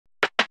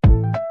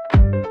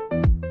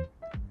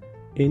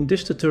In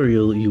this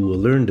tutorial you will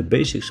learn the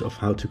basics of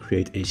how to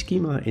create a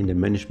schema in the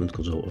management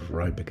console of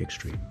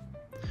WriteBackExtreme.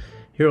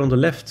 Here on the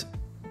left,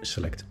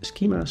 select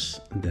Schemas,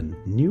 then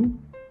New.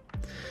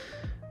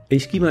 A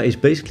schema is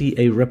basically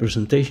a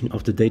representation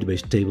of the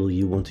database table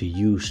you want to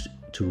use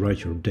to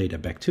write your data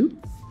back to.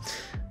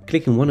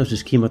 Clicking one of the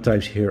schema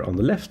types here on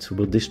the left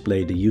will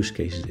display the use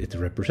cases it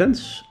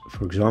represents.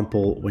 For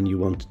example, when you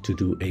want to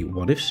do a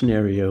what-if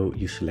scenario,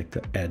 you select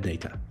the Add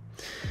Data.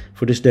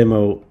 For this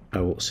demo,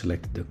 I will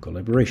select the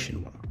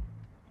collaboration one.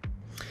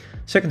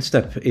 Second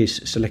step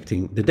is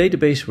selecting the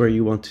database where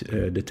you want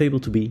the table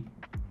to be.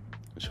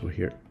 So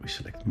here we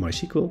select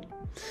MySQL.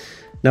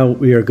 Now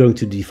we are going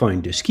to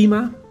define the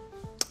schema.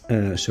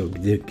 So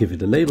give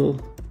it a label.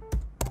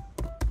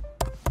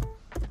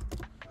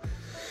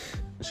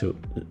 So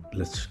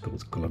let's call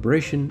it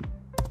collaboration.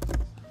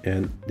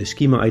 And the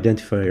schema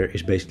identifier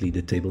is basically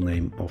the table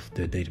name of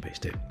the database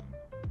table.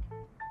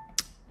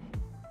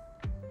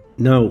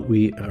 Now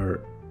we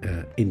are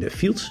in the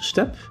fields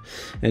step,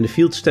 and the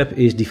field step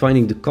is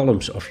defining the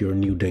columns of your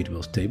new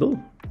database table.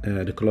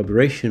 The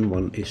collaboration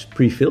one is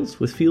pre-filled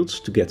with fields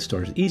to get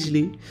started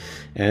easily,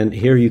 and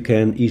here you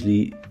can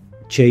easily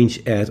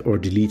change, add or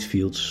delete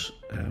fields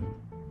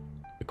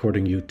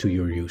according to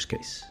your use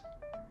case.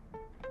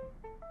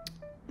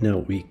 Now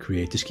we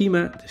create the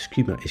schema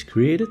is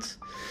created.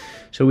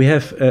 So we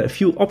have a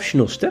few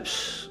optional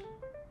steps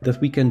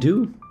that we can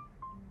do.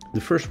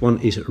 The first one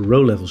is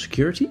row level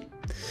security.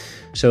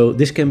 So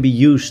this can be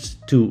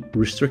used to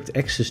restrict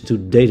access to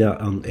data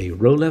on a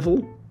row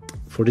level.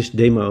 For this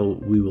demo,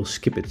 we will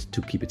skip it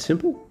to keep it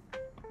simple.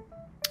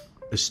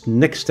 The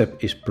next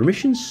step is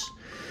permissions.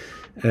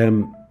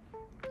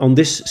 On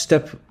this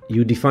step,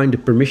 you define the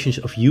permissions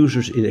of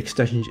users in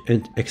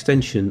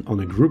extension on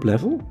a group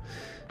level.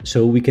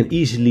 So we can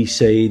easily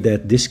say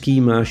that this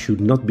schema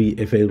should not be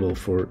available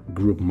for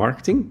group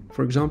marketing,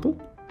 for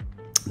example.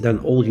 Then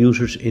all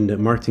users in the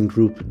marketing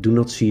group do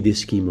not see this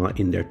schema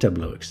in their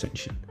Tableau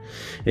extension.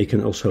 You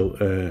can also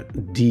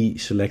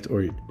deselect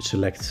or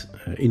select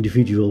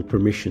individual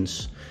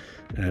permissions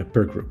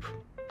per group.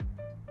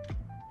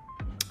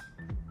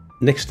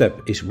 Next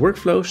step is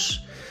workflows.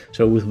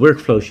 So with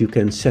workflows you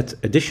can set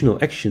additional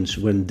actions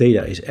when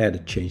data is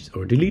added, changed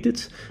or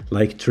deleted,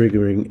 like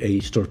triggering a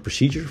stored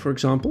procedure, for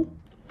example.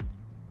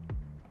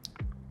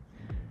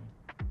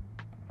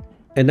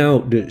 And now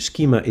the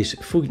schema is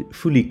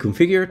fully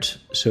configured,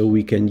 so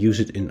we can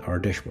use it in our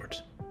dashboard.